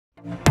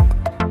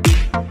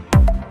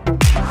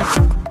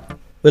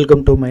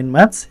Welcome to Mind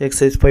Maths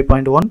exercise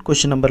 5.1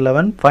 question number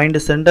 11 find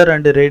center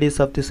and radius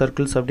of the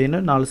circles அப்படினு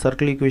நாலு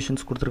circle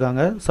equations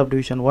கொடுத்திருக்காங்க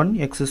subdivision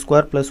 1 x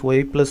square plus y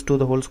plus 2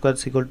 the whole square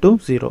is equal to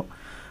 0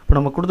 இப்போ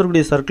நம்ம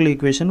கொடுத்திருக்கிற circle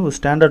equation ஒரு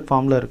standard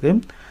formula இருக்கு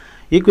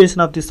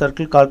equation of the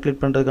circle calculate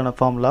பண்றதுக்கான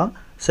formula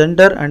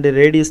center and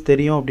radius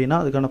தெரியும் அப்படினா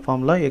அதுக்கான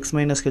formula x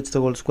minus h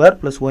the whole square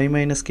plus y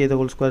minus k the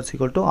whole square is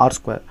equal to r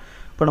square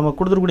இப்போ நம்ம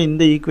கொடுத்திருக்கிற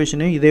இந்த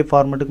ஈக்குவேஷனையும் இதே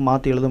ஃபார்மட்டுக்கு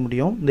மாத்தி எழுத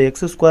முடியும் இந்த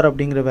x ஸ்கொயர்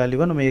அப்படிங்கற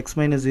வேல்யூவை நம்ம x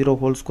 - 0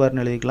 whole square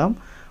னு எழுதிக்கலாம்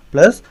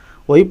plus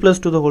y plus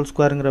 2 the whole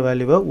square ங்கற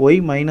வேல்யூவை y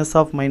minus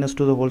of minus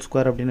 2 the whole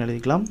square அப்படினு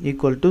எழுதிக்கலாம்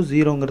equal to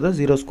 0 ங்கறத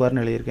 0 ஸ்கொயர்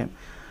னு எழுதிருக்கேன்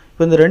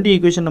இப்போ இந்த ரெண்டு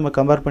ஈக்குவேஷன் நம்ம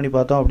கம்பேர் பண்ணி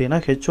பார்த்தோம் அப்படினா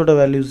h ஓட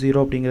வேல்யூ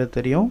 0 அப்படிங்கிறது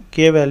தெரியும்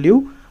k value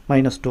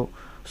 -2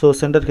 so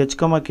center h,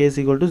 k is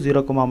equal to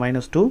 0,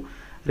 -2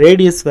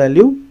 radius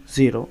value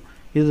 0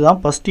 இதுதான்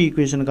first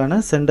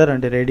ஈக்குவேஷனுக்கான center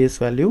and radius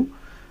value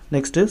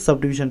next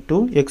subdivision 2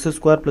 x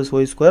square plus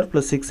y square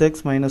plus 6x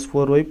minus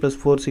 4y plus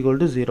 4 is equal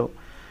to 0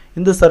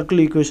 இந்த circle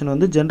equation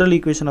வந்து general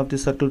equation of the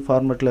circle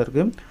formatல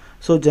இருக்கு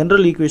so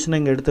general equation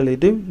இங்க எடுத்து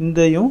எழுதிட்டு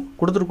இதையும்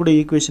கொடுத்திருக்கிற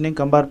ஈக்குவேஷனையும்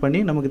compare பண்ணி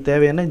நமக்கு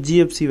தேவையான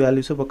GFC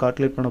values இப்ப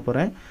கால்குலேட் பண்ண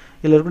போறேன்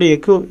இதுல இருக்கிற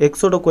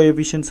x ஓட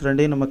கோஎஃபிஷியன்ட்ஸ்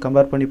ரெண்டையும் நம்ம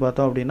கம்பேர் பண்ணி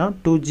பார்த்தோம் அப்படினா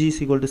 2g is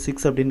equal to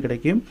 6 அப்படினு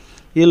கிடைக்கும்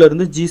இதுல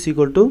இருந்து g is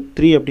equal to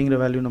 3 அப்படிங்கற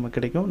வேல்யூ நமக்கு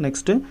கிடைக்கும்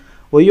next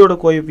y ஓட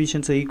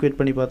கோஎஃபிஷியன்ட்ஸை ஈக்குவேட்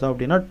பண்ணி பார்த்தோம்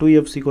அப்படினா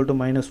 2f is equal to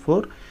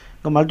 -4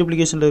 இங்க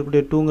மல்டிப்ளிகேஷன்ல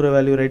இருக்கக்கூடிய 2 ங்கற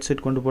வேல்யூ ரைட்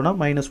சைடு கொண்டு போனா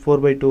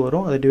 -4/2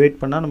 வரும் அதை டிவைட்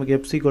பண்ணா நமக்கு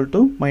f is equal to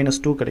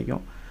 -2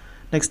 கிடைக்கும்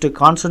next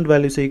constant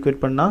values equate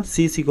பண்ணா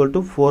c is equal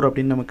to 4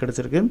 அப்படினு நமக்கு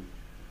கிடைச்சிருக்கு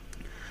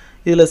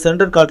இதுல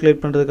சென்டர்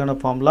கால்குலேட் பண்றதுக்கான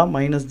ஃபார்முலா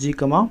 -g,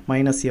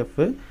 -f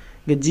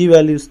இங்க g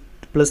values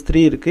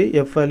 +3 இருக்கு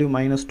f value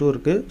 -2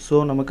 இருக்கு சோ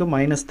நமக்கு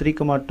 -3,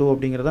 2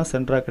 அப்படிங்கறது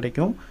சென்டரா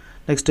கிடைக்கும்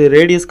next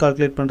radius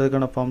கால்குலேட்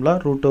பண்றதுக்கான ஃபார்முலா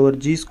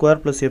 √g²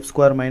 +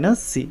 f²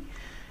 - c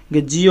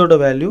இங்க g ஓட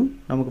வேல்யூ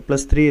நமக்கு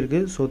 +3 இருக்கு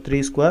சோ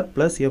 3²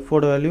 + f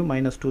ஓட வேல்யூ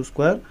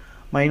 -2²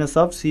 minus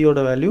of c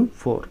ஓட வேல்யூ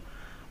 4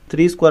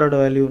 3 square ஓட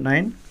வேல்யூ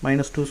 9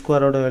 -2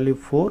 square ஓட வேல்யூ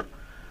 4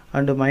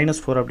 and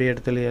 -4 அப்படியே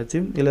எடுத்து எழுதியாச்சு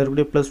இதுல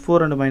இருக்கக்கூடிய +4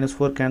 and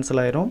 -4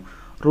 கேன்சல் ஆயிரும்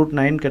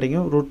 √9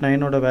 கிடைக்கும்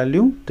 √9 ஓட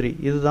வேல்யூ 3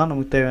 இதுதான்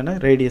நமக்கு தேவையான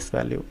ரேடியஸ்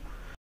வேல்யூ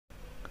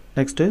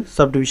நெக்ஸ்ட்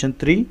சப்டிவிஷன்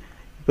 3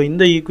 இப்போ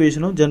இந்த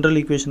ஈக்குவேஷனும் general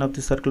equation of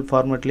the circle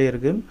ஃபார்மட்லயே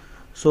இருக்கு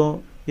சோ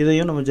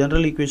இதையும் நம்ம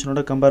ஜெனரல்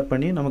ஈக்குவேஷனோட கம்பேர்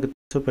பண்ணி நமக்கு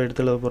இப்ப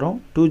எடுத்து எழுத போறோம்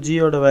 2g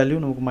ஓட வேல்யூ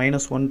நமக்கு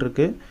 -1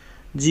 இருக்கு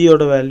g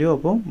ஓட வேல்யூ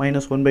அப்போ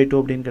 -1/2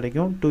 அப்படினு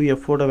கிடைக்கும்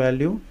 2f ஓட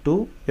வேல்யூ 2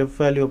 f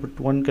வேல்யூ அப்போ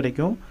 1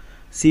 கிடைக்கும்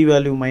c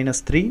வேல்யூ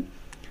 -3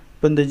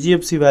 இப்போ இந்த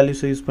GFC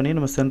வேல்யூஸ் யூஸ் பண்ணி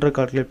நம்ம சென்டர்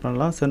கால்குலேட்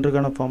பண்ணலாம்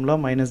சென்டருக்கான ஃபார்முலா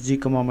 -g,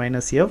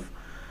 -f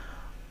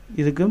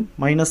இதுக்கு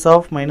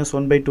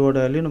 -1/2 ஓட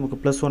வேல்யூ நமக்கு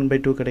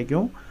 +1/2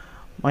 கிடைக்கும்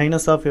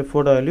 -f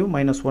ஓட வேல்யூ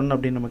 -1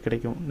 அப்படி நமக்கு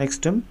கிடைக்கும்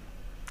நெக்ஸ்ட்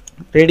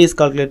ரேடியஸ்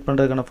கால்குலேட்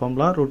பண்றதுக்கான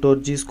ஃபார்முலா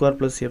 √g²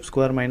 + f²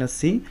 -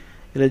 c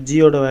இதுல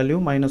g ஓட value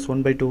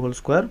 -1/2 whole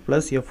square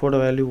plus f ஓட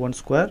வேல்யூ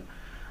 1²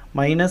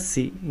 minus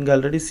c இங்க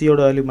ஆல்ரெடி c ஓட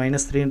வேல்யூ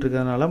 -3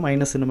 இருக்கறதனால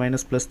மைனஸ் இன்டு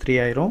மைனஸ் +3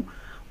 ஆயிரும்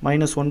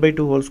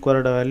 -1/2 whole square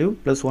ஓட வேல்யூ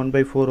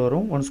 +1/4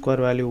 வரும் 1²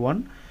 வேல்யூ 1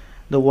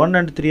 இந்த 1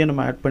 and 3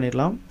 நம்ம ஆட்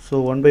பண்ணிரலாம் சோ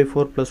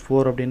 1/4 +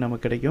 4 அப்படி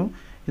நமக்கு கிடைக்கும்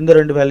இந்த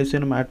ரெண்டு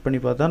வேல்யூஸையும் நம்ம ஆட் பண்ணி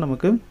பார்த்தா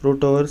நமக்கு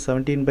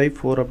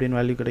 √17/4 அப்படின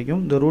வேல்யூ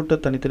கிடைக்கும் இந்த ரூட்டை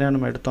தனித்தனியா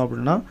நம்ம எடுத்தோம்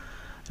அப்படினா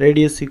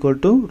radius equal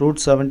to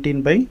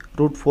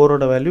 √17/√4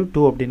 ஓட வேல்யூ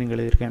 2 அப்படினு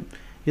எழுதிருக்கேன்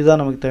இதுதான்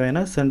நமக்கு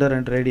தேவையான center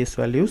and radius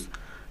values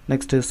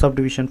next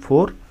subdivision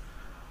 4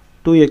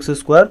 2x²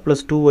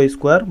 +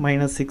 2y²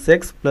 -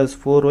 6x +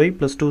 4y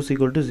 + 2 is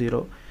equal to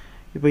 0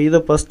 இப்போ இத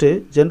first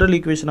general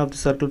equation of the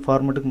circle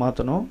ஃபார்மட்டுக்கு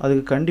மாத்தணும்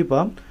அதுக்கு கண்டிப்பா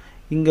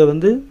இங்க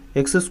வந்து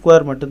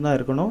x² மட்டும் தான்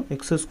இருக்கணும்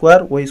x²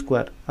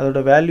 y² அதோட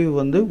வேல்யூ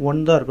வந்து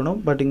 1 தான் இருக்கணும்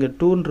பட் இங்க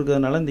 2 ன்னு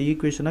இருக்கதனால இந்த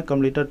ஈக்குவேஷனை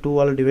கம்ப்ளீட்டா 2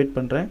 ஆல டிவைட்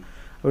பண்றேன்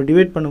அப்ப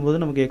டிவைட் பண்ணும்போது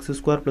நமக்கு x²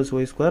 +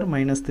 y²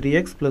 -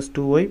 3x +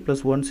 2y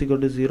 + 1 is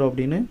equal to 0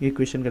 அப்படினு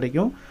ஈக்குவேஷன்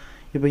கிடைக்கும்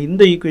இப்போ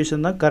இந்த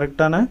ஈக்குவேஷன் தான்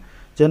கரெக்ட்டான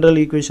general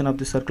equation of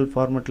the circle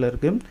ஃபார்மட்ல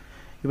இருக்கு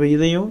இப்போ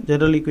இதையும்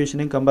ஜெனரல்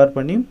ஈக்குவேஷனையும் கம்பேர்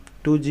பண்ணி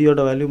 2g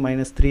ஓட வேல்யூ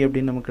 -3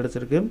 அப்படி நமக்கு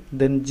கிடைச்சிருக்கு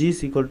then g is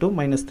equal to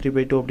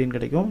 -3/2 அப்படினு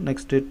கிடைக்கும்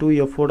நெக்ஸ்ட்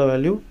 2f ஓட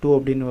வேல்யூ 2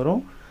 அப்படினு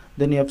வரும்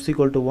then f is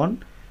equal to 1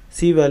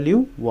 c value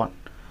 1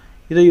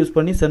 இதை யூஸ்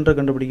பண்ணி சென்டர்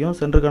கண்டுபிடிக்கும்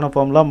சென்டருக்கான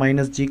ஃபார்முலா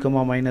 -g,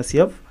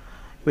 -f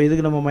இப்போ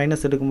இதுக்கு நம்ம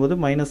மைனஸ் எடுக்கும்போது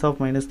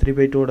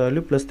 -3/2 ஓட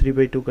வேல்யூ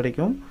 +3/2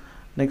 கிடைக்கும்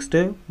நெக்ஸ்ட்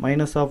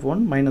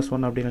 -1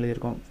 -1 அப்படி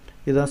எழுதிருக்கோம்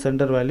இதுதான்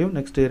சென்டர் வேல்யூ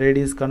நெக்ஸ்ட்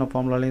ரேடியஸ்க்கான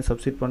ஃபார்முலாலையும்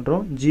சப்ஸ்டிட்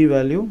பண்றோம் g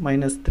value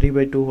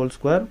 -3/2 whole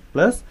square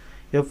plus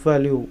f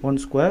value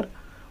 1²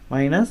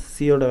 minus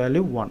c ஓட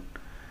வேல்யூ 1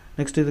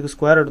 நெக்ஸ்ட் இதுக்கு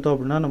ஸ்கொயர் எடுத்தோம்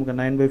அப்படினா நமக்கு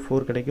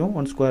 9/4 கிடைக்கும்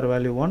 1²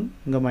 வேல்யூ 1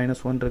 இங்க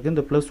 -1 இருக்கு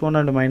இந்த +1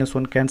 and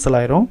 -1 கேன்சல்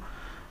ஆயிரும்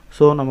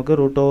சோ நமக்கு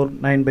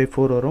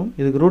 √9/4 வரும்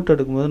இதுக்கு ரூட்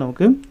எடுக்கும்போது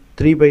நமக்கு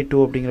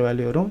 3/2 அப்படிங்கற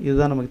வேல்யூ வரும்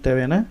இதுதான் நமக்கு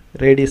தேவையான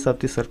ரேடியஸ்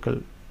ஆஃப் தி சர்க்கிள்